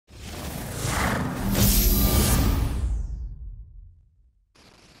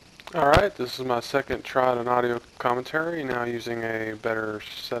Alright, this is my second try at an audio commentary, now using a better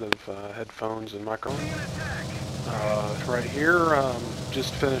set of headphones and microphone. Right here,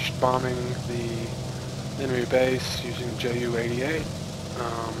 just finished bombing the enemy base using Ju-88.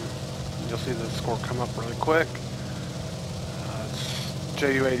 You'll see the score come up really quick.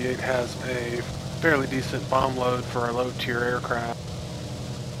 Ju-88 has a fairly decent bomb load for a low-tier aircraft.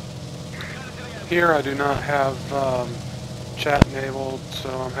 Here I do not have chat enabled, so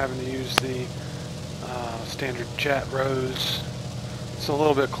I'm having to use the standard chat rows. It's a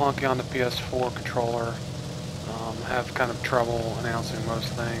little bit clunky on the PS4 controller. Have kind of trouble announcing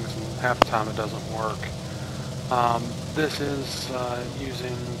most things, and half the time it doesn't work. This is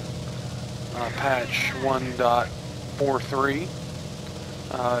using patch 1.43.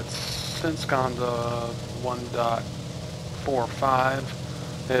 It's since gone to 1.45.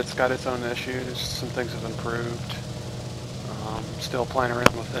 It's got its own issues. Some things have improved. Still playing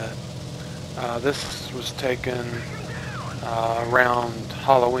around with it. This was taken around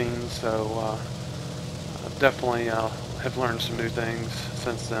Halloween, so definitely have learned some new things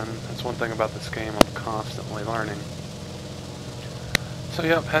since then. That's one thing about this game, I'm constantly learning. So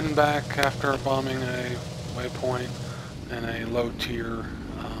yep, heading back after bombing a waypoint in a low tier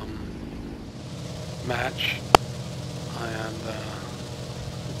match. And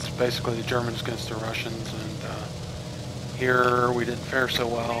it's basically the Germans against the Russians, and here we didn't fare so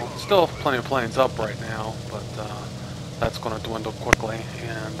well. Still plenty of planes up right now, but that's going to dwindle quickly,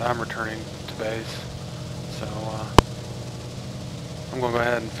 and I'm returning to base. So I'm going to go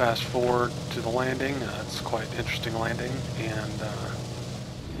ahead and fast forward to the landing. It's quite an interesting landing, and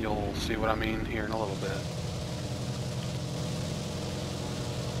you'll see what I mean here in a little bit.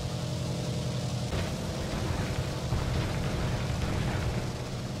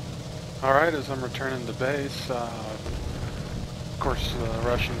 Alright, as I'm returning to base, of course the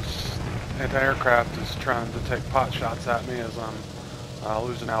Russians' anti-aircraft is trying to take pot shots at me as I'm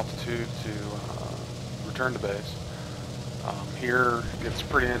losing altitude to return to base. Here it gets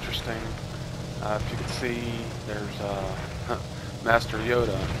pretty interesting. If you can see, there's Master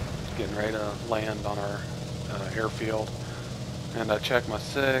Yoda getting ready to land on our airfield. And I check my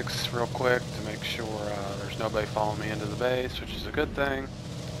 6 real quick to make sure there's nobody following me into the base, which is a good thing.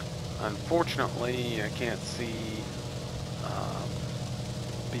 Unfortunately, I can't see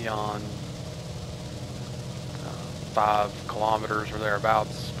beyond 5 kilometers or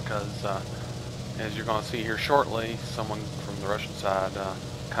thereabouts because, as you're going to see here shortly, someone from the Russian side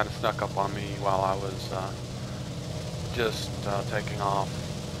kind of snuck up on me while I was just taking off.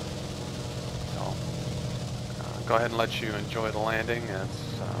 So, go ahead and let you enjoy the landing.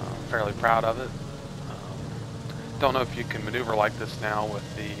 It's fairly proud of it. Don't know if you can maneuver like this now with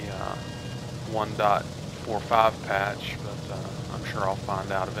the 1.45 patch, but I'm sure I'll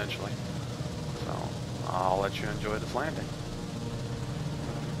find out eventually. So I'll let you enjoy this landing.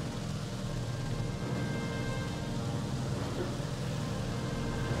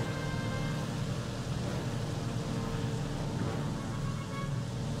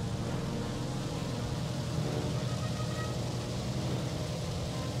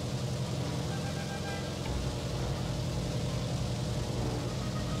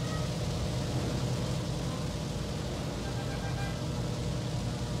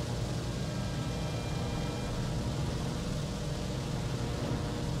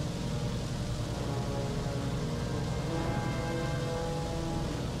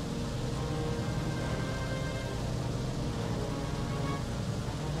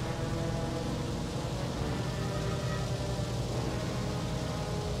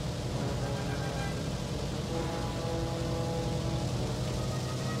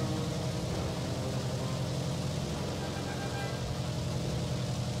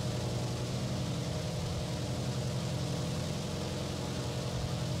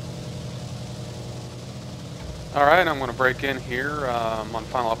 Alright, I'm going to break in here. I'm on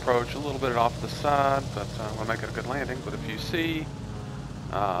final approach, a little bit off the side, but I'm going to make it a good landing. But if you see,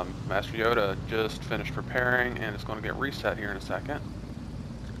 Master Yoda just finished preparing, and it's going to get reset here in a second.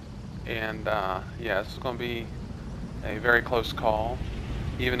 And yeah, this is going to be a very close call.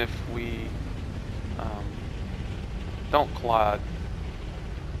 Even if we don't collide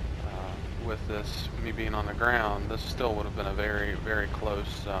with this, me being on the ground, this still would have been a very, very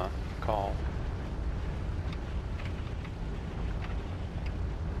close call.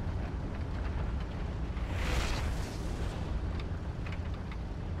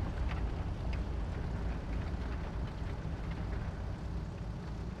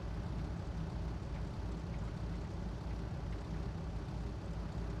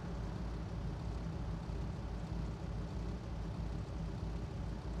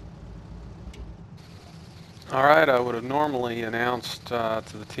 Alright, I would have normally announced to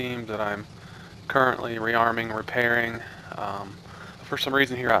the team that I'm currently rearming, repairing. For some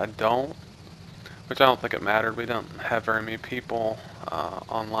reason here I don't, which I don't think it mattered. We don't have very many people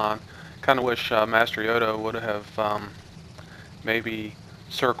online. Kind of wish Master Yoda would have maybe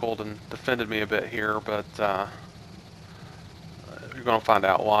circled and defended me a bit here, but you're going to find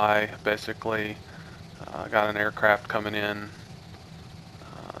out why. Basically, I got an aircraft coming in.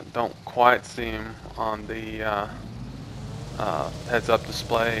 Don't quite see him on the heads-up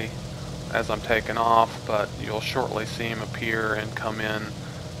display as I'm taking off, but you'll shortly see him appear and come in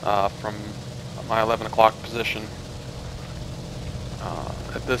from my 11 o'clock position.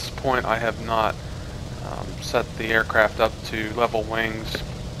 At this point, I have not set the aircraft up to level wings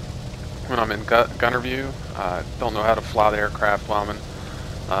when I'm in gunner view. I don't know how to fly the aircraft while I'm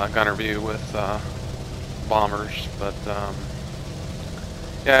in gunner view with bombers, but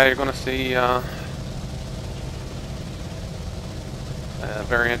yeah, you're going to see a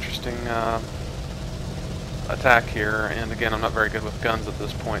very interesting attack here. And again, I'm not very good with guns at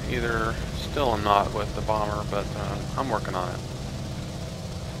this point either. Still am not with the bomber, but I'm working on it.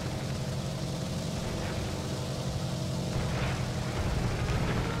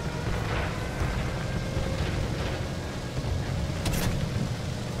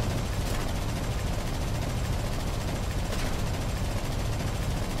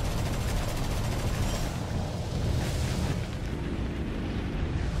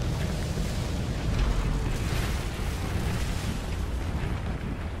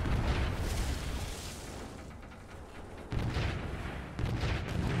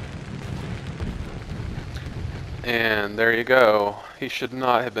 And there you go. He should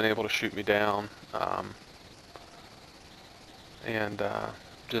not have been able to shoot me down. And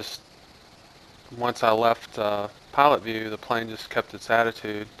just once I left pilot view, the plane just kept its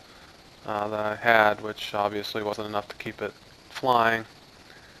attitude that I had, which obviously wasn't enough to keep it flying.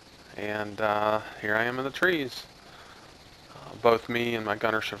 And here I am in the trees. Both me and my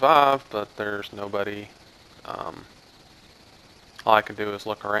gunner survived, but there's nobody. All I can do is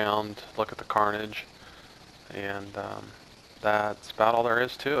look around, look at the carnage, and that's about all there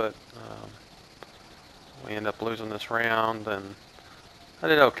is to it. We end up losing this round, and I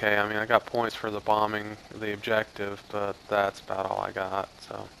did okay. I mean, I got points for the bombing the objective, but that's about all I got.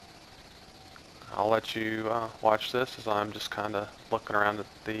 So I'll let you watch this as I'm just kind of looking around at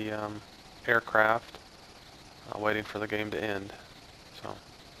the aircraft, waiting for the game to end. So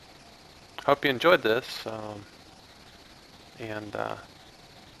hope you enjoyed this, and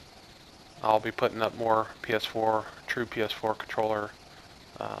I'll be putting up more PS4, true PS4 controller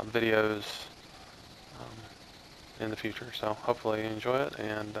videos in the future. So hopefully you enjoy it,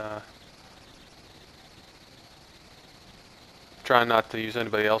 and try not to use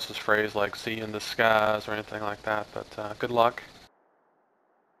anybody else's phrase like "see in the skies" or anything like that, but good luck.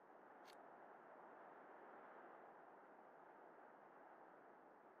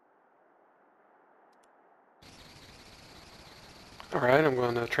 Alright, I'm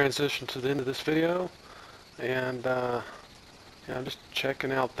going to transition to the end of this video, and yeah, I'm just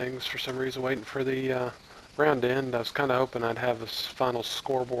checking out things for some reason, waiting for the round end. I was kind of hoping I'd have this final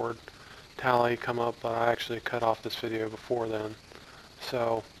scoreboard tally come up, but I actually cut off this video before then.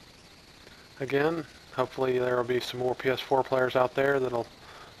 So again, hopefully there will be some more PS4 players out there that'll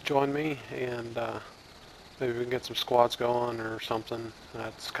join me, and maybe we can get some squads going or something.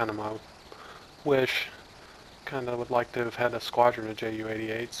 That's kind of my wish. Kind of would like to have had a squadron of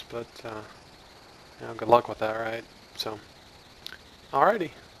Ju-88s, but you know, good luck with that, right? So,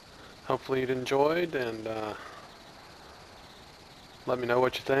 alrighty. Hopefully you enjoyed, and let me know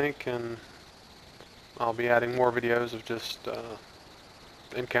what you think, and I'll be adding more videos of just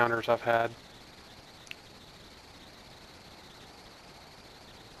encounters I've had.